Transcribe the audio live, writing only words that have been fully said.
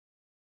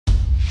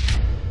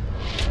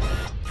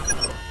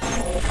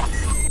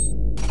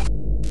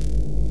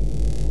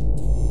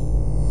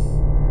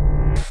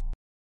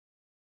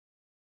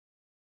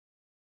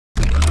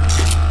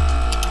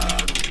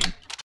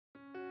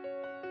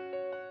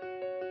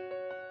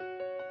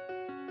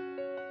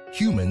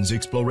Humans'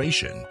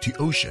 exploration to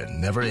ocean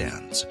never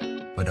ends,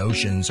 but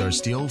oceans are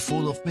still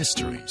full of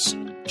mysteries.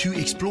 To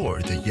explore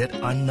the yet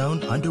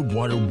unknown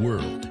underwater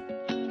world,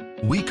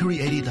 we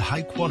created the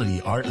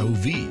high-quality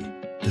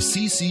ROV, the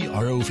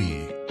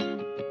CC-ROV.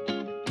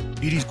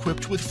 It is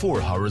equipped with 4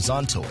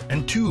 horizontal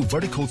and 2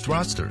 vertical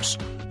thrusters,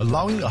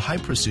 allowing a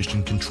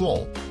high-precision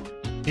control.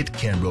 It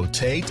can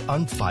rotate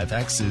on 5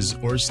 axes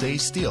or stay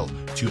still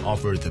to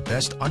offer the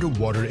best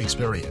underwater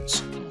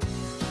experience.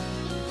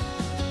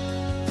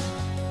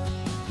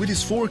 With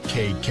its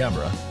 4K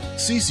camera,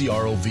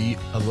 CC-ROV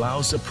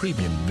allows a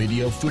premium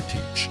video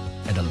footage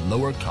at a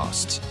lower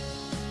cost.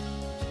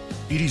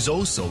 It is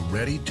also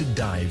ready to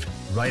dive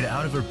right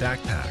out of your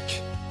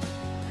backpack.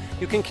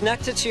 You can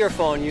connect it to your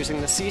phone using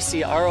the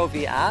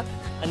CC-ROV app,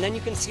 and then you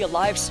can see a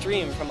live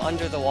stream from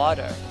under the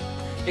water.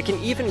 It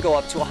can even go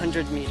up to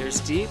 100 meters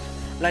deep,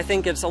 and I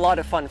think it's a lot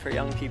of fun for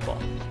young people.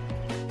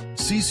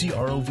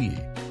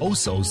 CC-ROV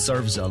also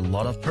serves a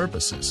lot of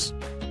purposes.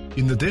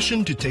 In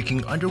addition to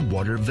taking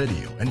underwater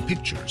video and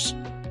pictures,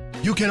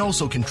 you can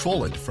also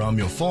control it from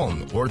your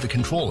phone or the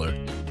controller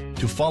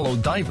to follow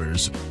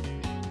divers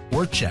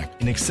or check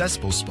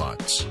inaccessible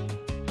spots.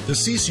 The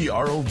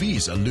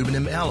CC-ROV's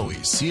aluminum alloy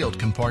sealed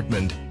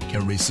compartment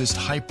can resist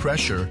high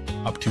pressure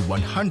up to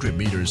 100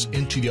 meters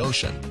into the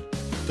ocean.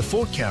 The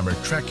 4-camera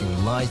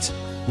tracking lights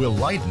will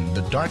lighten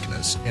the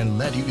darkness and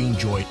let you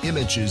enjoy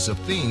images of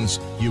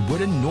things you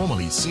wouldn't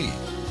normally see.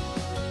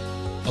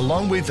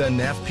 Along with an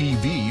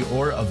FPV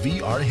or a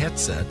VR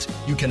headset,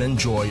 you can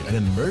enjoy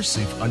an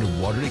immersive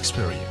underwater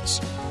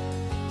experience.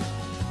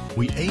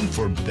 We aim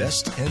for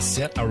best and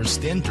set our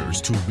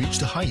standards to reach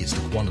the highest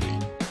quality.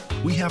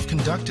 We have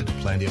conducted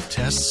plenty of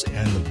tests,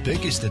 and the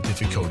biggest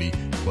difficulty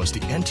was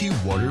the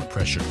anti-water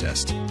pressure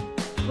test.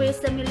 We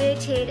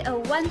simulated a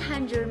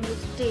 100-meter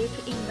deep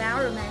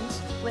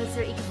environment with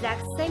the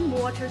exact same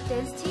water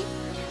density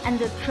and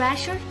the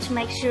pressure to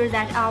make sure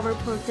that our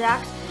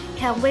product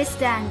can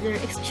withstand the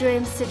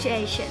extreme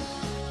situation.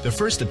 The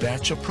first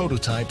batch of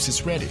prototypes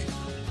is ready.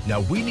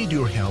 Now we need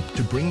your help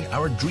to bring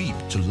our dream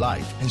to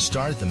life and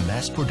start the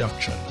mass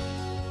production.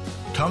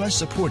 Come and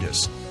support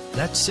us.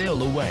 Let's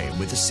sail away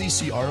with the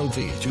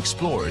CC-ROV to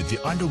explore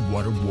the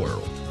underwater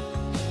world.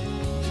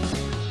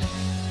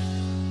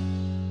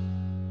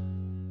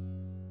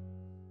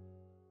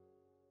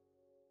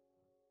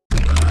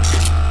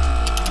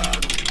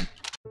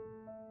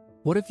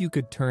 What if you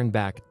could turn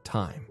back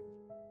time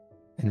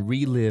and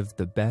relive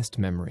the best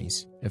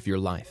memories of your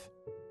life?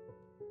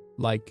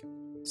 Like,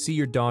 see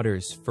your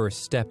daughter's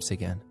first steps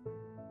again.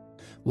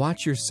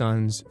 Watch your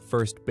son's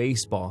first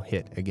baseball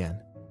hit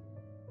again.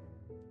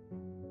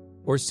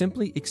 Or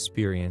simply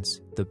experience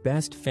the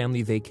best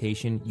family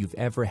vacation you've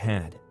ever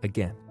had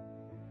again.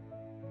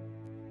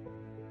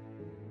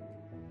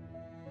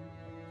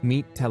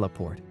 Meet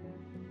Teleport,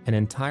 an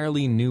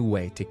entirely new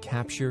way to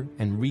capture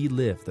and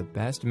relive the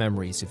best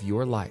memories of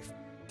your life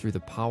through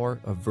the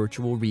power of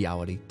virtual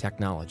reality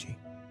technology.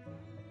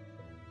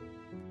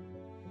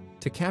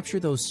 To capture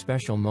those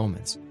special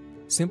moments,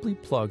 simply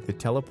plug the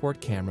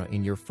Teleport camera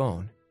in your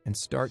phone and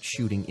start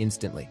shooting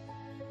instantly.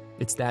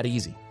 It's that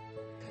easy.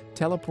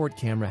 Teleport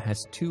camera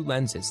has 2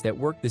 lenses that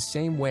work the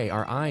same way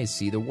our eyes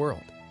see the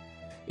world.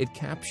 It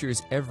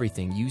captures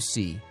everything you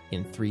see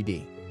in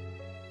 3D.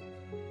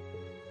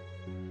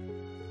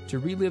 To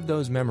relive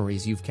those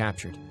memories you've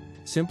captured,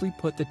 simply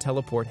put the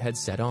Teleport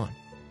headset on.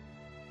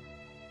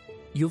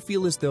 You'll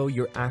feel as though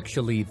you're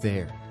actually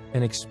there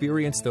and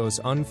experience those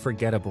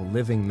unforgettable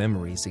living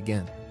memories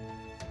again.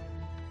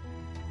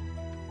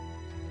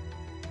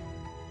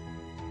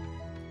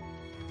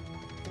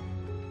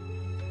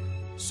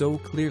 So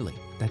clearly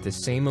that the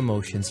same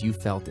emotions you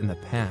felt in the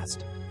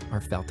past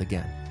are felt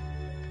again.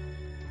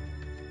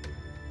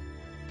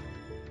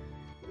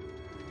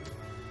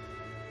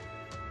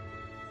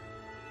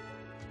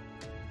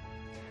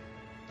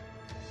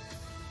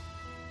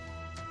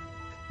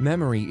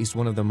 Memory is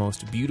one of the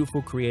most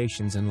beautiful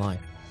creations in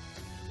life.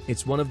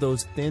 It's one of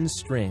those thin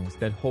strings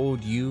that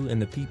hold you and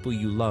the people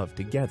you love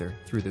together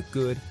through the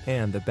good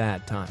and the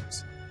bad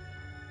times.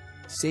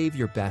 Save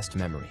your best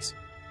memories,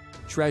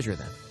 treasure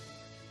them,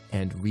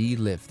 and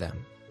relive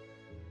them.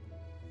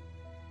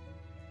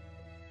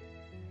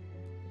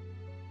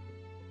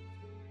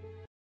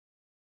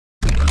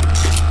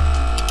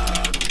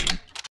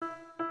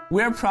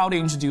 We're proud to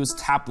introduce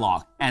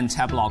TapLock and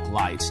TapLock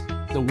Lite,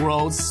 the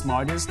world's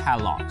smartest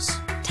padlocks.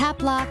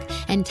 TapLock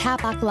and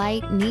TapLock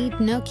Lite need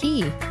no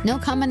key, no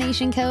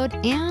combination code,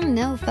 and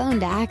no phone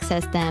to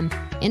access them.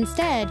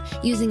 Instead,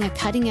 using a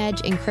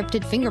cutting-edge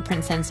encrypted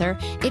fingerprint sensor,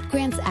 it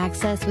grants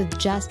access with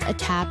just a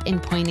tap in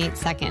 0.8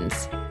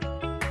 seconds.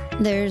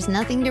 There's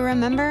nothing to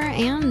remember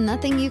and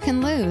nothing you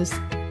can lose.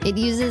 It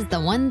uses the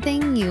one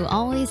thing you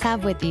always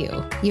have with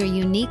you, your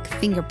unique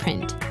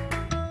fingerprint.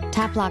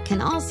 TapLock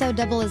can also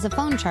double as a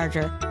phone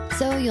charger,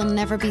 so you'll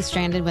never be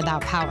stranded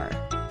without power.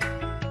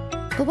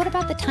 But what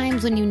about the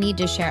times when you need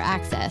to share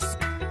access?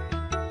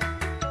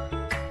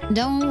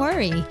 Don't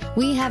worry,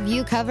 we have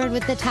you covered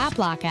with the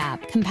TapLock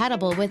app,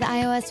 compatible with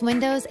iOS,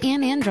 Windows,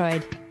 and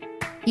Android.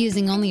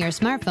 Using only your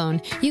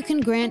smartphone, you can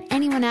grant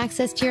anyone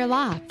access to your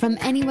lock from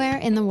anywhere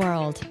in the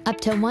world. Up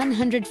to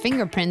 100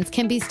 fingerprints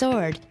can be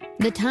stored.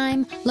 The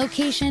time,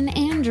 location,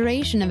 and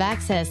duration of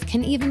access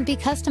can even be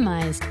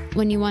customized.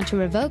 When you want to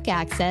revoke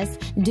access,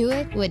 do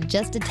it with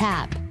just a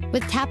tap.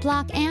 With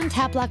TapLock and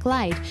TapLock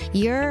Lite,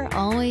 you're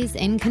always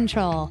in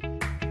control.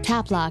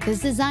 TapLock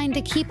is designed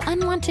to keep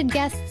unwanted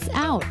guests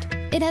out.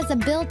 It has a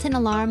built-in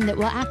alarm that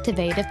will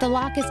activate if the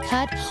lock is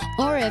cut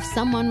or if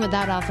someone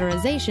without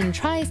authorization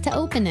tries to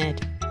open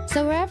it.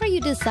 So wherever you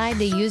decide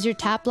to use your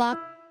TapLock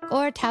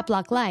or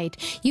TapLock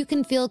Lite, you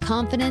can feel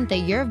confident that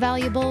your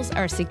valuables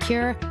are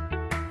secure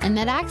and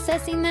that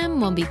accessing them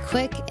will be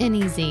quick and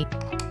easy.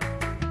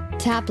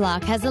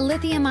 TapLock has a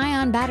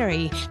lithium-ion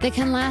battery that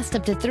can last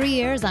up to 3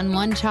 years on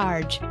one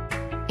charge.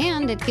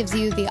 And it gives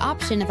you the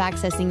option of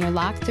accessing your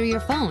lock through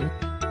your phone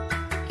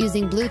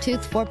using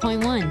Bluetooth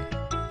 4.1.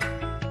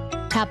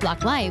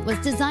 TapLock Lite was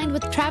designed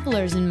with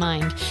travelers in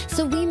mind,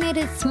 so we made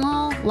it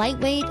small,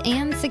 lightweight,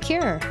 and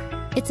secure.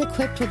 It's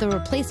equipped with a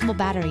replaceable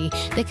battery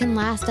that can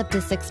last up to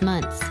 6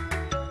 months.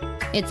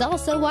 It's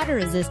also water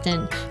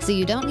resistant, so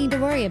you don't need to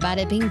worry about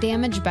it being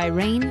damaged by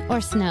rain or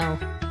snow.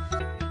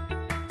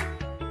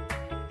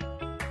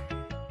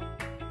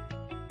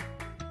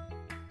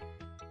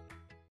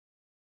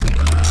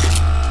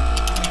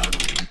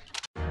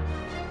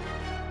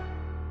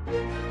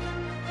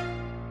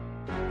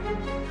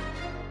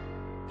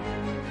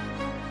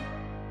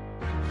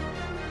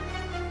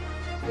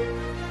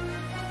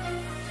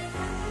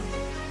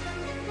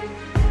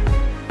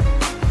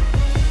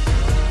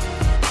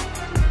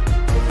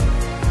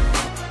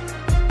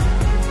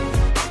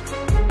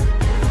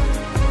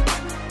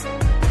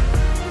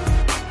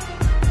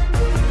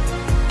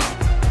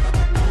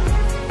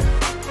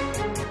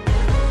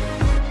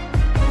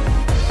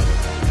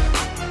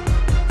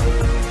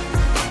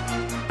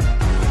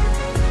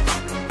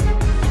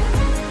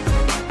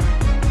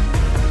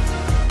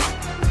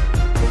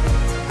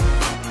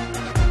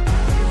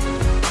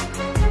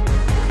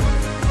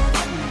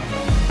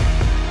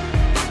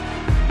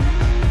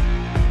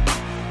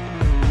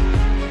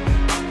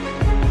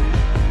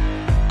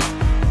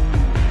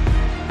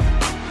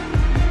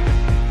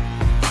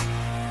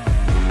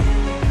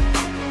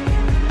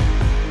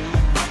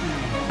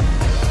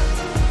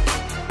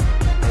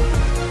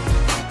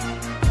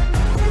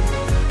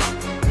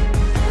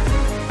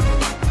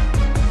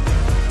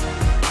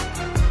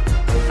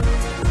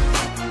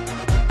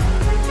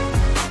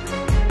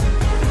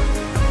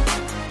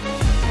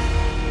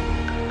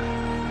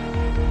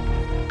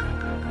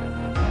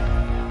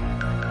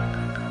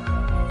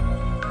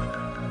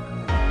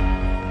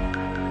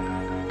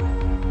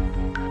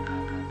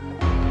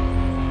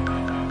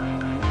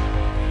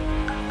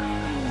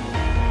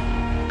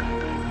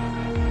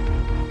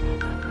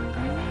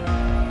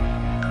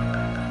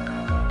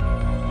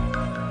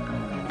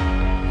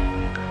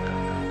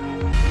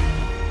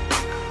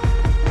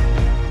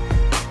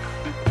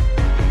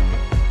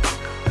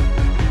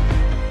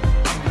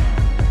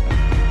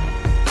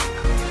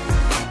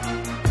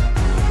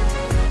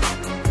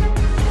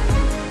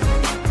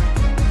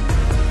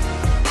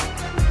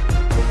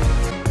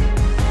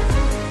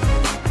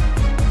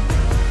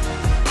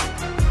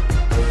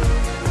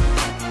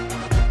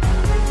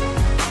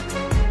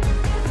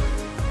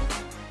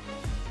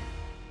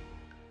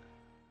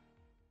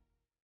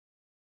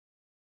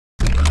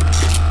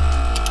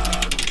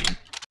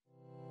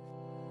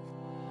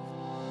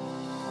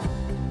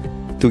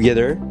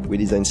 Together, we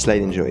designed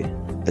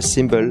Sliden'Joy, a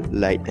simple,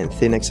 light and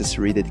thin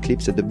accessory that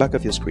clips at the back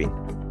of your screen.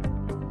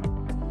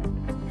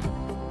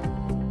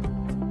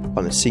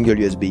 On a single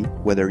USB,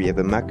 whether you have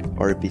a Mac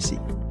or a PC.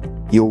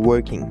 You're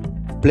working,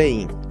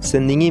 playing,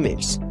 sending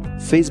emails,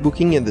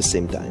 Facebooking at the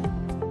same time.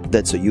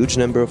 That's a huge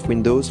number of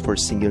windows for a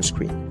single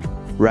screen,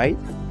 right?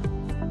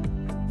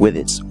 With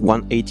its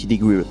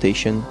 180-degree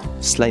rotation,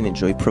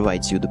 Sliden'Joy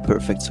provides you the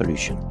perfect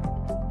solution.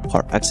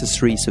 Our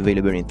accessory is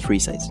available in 3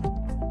 sizes,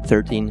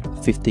 13,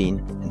 15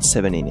 and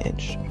 17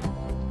 inch.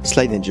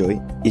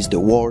 Sliden'Joy is the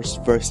world's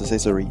first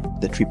accessory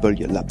that triples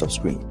your laptop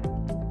screen.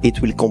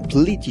 It will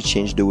completely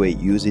change the way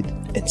you use it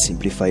and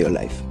simplify your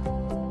life.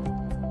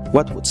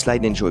 What would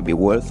Sliden'Joy be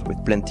worth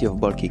with plenty of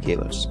bulky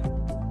cables?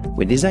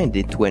 We designed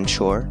it to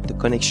ensure the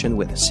connection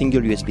with a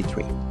single USB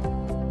 3.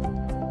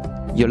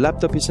 Your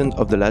laptop isn't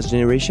of the last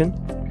generation?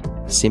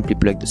 Simply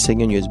plug the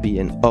second USB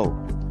and oh,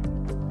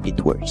 it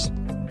works.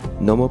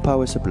 No more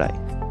power supply.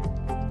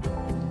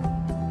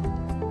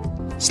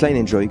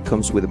 Sliden'Joy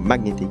comes with a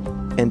magnetic,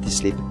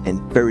 anti-slip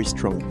and very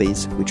strong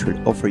base which will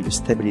offer you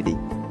stability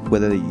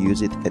whether you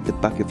use it at the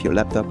back of your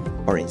laptop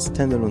or in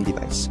standalone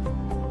device.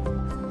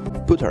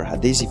 Put our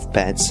adhesive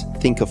pads,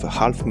 think of a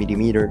 ½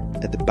 millimeter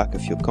at the back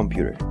of your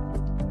computer.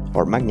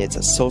 Our magnets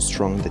are so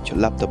strong that your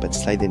laptop and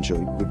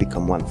Sliden'Joy will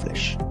become one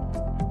flesh.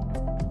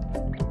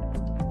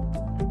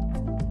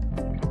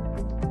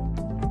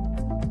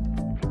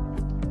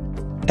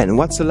 And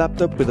what's a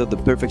laptop without the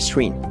perfect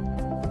screen?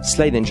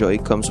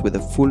 Sliden'Joy comes with a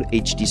full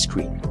HD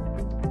screen.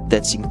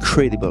 That's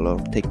incredible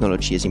how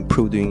technology has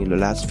improved during the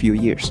last few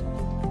years.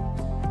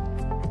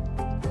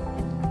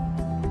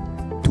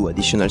 To 2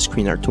 additional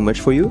screens are too much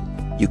for you,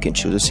 you can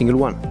choose a single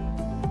one.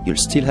 You'll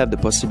still have the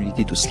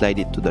possibility to slide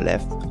it to the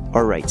left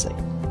or right side,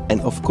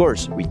 and of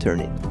course return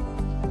it.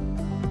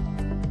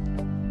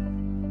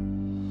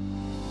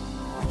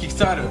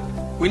 Kickstarter,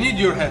 we need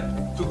your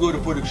help to go to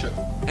production.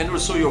 And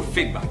also your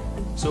feedback,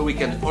 so we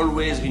can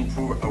always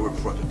improve our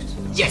product.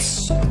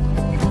 Yes!